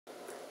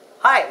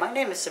Hi, my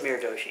name is Samir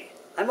Doshi.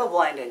 I'm a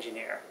blind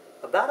engineer.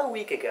 About a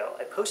week ago,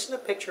 I posted a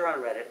picture on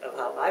Reddit of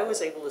how I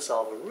was able to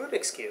solve a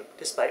Rubik's Cube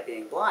despite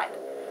being blind.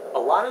 A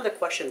lot of the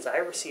questions I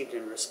received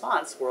in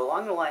response were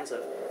along the lines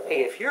of,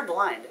 hey, if you're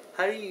blind,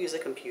 how do you use a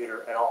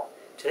computer at all?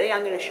 Today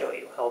I'm going to show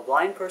you how a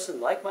blind person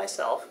like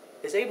myself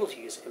is able to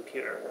use a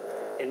computer.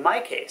 In my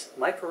case,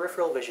 my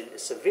peripheral vision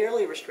is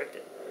severely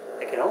restricted.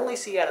 I can only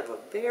see out of a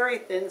very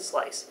thin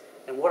slice,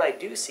 and what I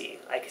do see,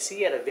 I can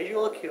see at a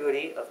visual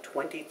acuity of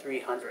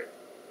 2300.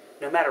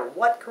 No matter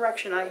what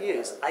correction I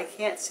use, I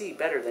can't see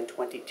better than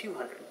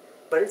 2200.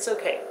 But it's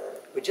okay.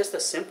 With just a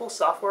simple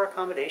software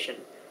accommodation,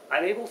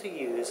 I'm able to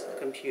use a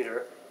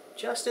computer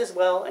just as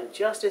well and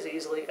just as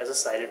easily as a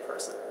sighted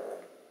person.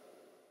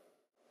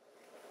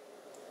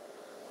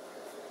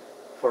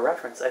 For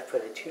reference, I've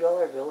put a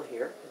 $2 bill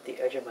here at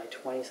the edge of my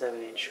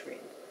 27-inch screen.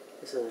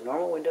 This is a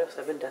normal Windows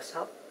 7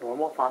 desktop,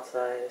 normal font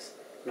size,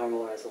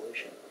 normal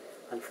resolution.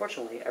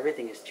 Unfortunately,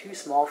 everything is too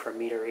small for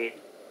me to read.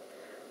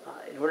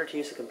 In order to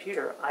use a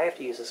computer, I have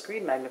to use a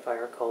screen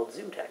magnifier called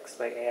ZoomText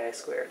by AI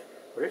Squared.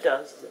 What it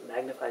does is it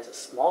magnifies a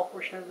small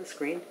portion of the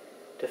screen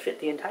to fit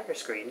the entire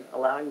screen,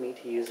 allowing me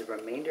to use the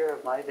remainder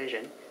of my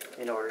vision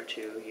in order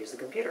to use the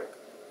computer.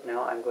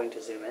 Now I'm going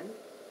to zoom in.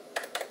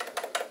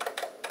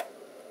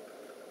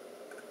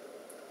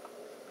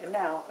 And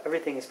now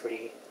everything is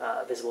pretty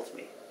visible to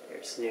me.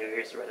 Here's new,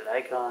 here's the Reddit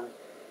icon.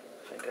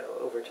 If I go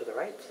over to the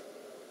right,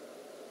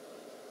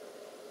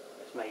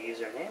 there's my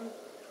username,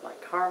 my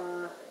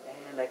karma,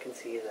 and I can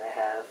see that I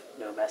have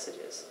no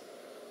messages.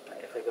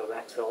 If I go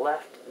back to the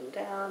left and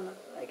down,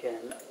 I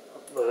can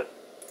upload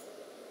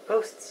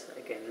posts.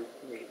 I can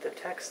read the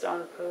text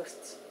on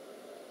posts.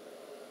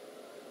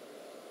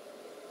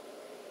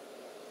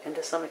 And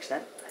to some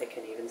extent, I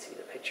can even see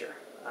the picture.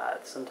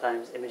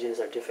 Sometimes images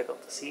are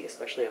difficult to see,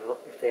 especially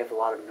if they have a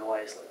lot of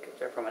noise, like if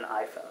they're from an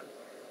iPhone.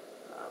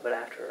 But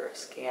after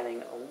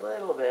scanning a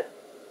little bit,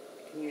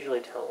 you can usually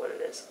tell what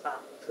it is.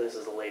 So this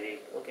is a lady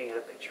looking at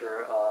a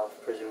picture of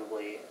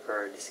presumably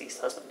her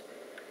deceased husband.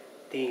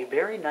 The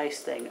very nice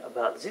thing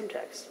about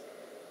ZoomText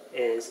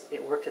is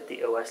it worked at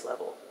the OS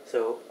level.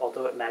 So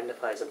although it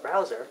magnifies a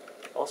browser,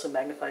 it also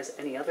magnifies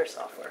any other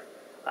software.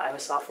 I'm a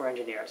software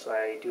engineer, so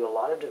I do a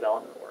lot of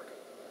development work.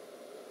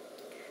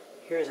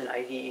 Here's an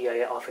IDE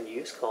I often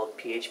use called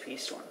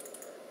Phpstorm.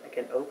 I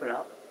can open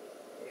up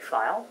a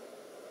file.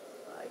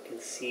 I can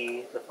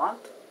see the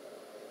font.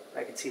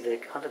 I can see the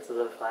contents of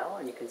the file,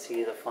 and you can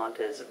see the font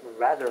is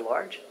rather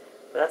large,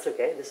 but that's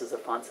okay. This is the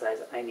font size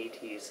I need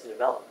to use to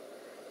develop.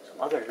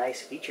 Some other nice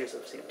features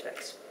of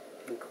ZoomText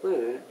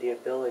include the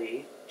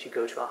ability to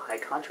go to a high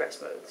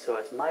contrast mode. So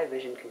as my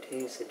vision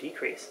continues to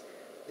decrease,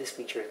 this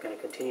feature is going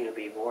to continue to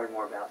be more and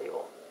more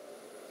valuable.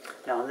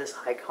 Now in this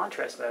high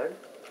contrast mode,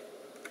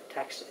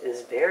 text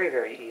is very,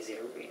 very easy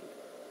to read.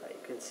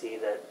 You can see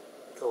that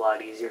it's a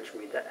lot easier to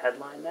read that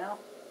headline now.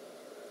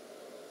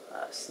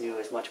 SNU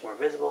is much more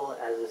visible,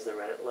 as is the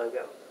Reddit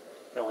logo.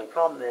 The only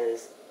problem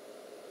is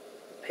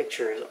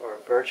pictures are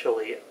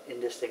virtually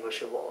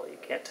indistinguishable. You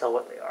can't tell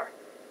what they are.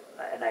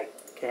 And I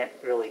can't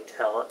really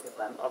tell if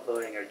I'm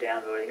upvoting or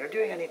downvoting or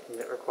doing anything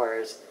that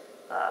requires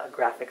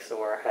graphics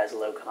or has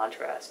low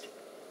contrast.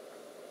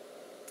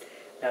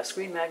 Now,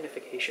 screen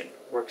magnification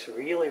works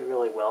really,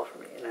 really well for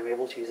me, and I'm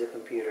able to use a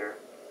computer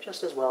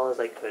just as well as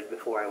I could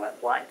before I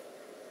went blind.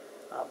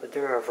 But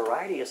there are a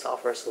variety of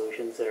software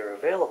solutions that are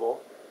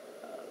available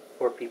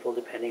for people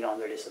depending on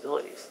their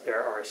disabilities.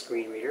 There are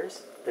screen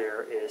readers,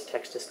 there is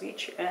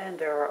text-to-speech, and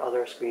there are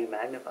other screen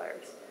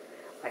magnifiers.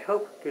 I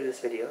hope through this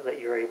video that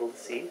you're able to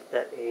see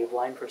that a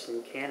blind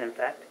person can, in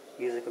fact,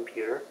 use a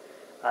computer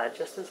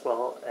just as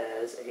well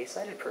as a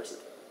sighted person.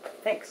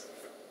 Thanks.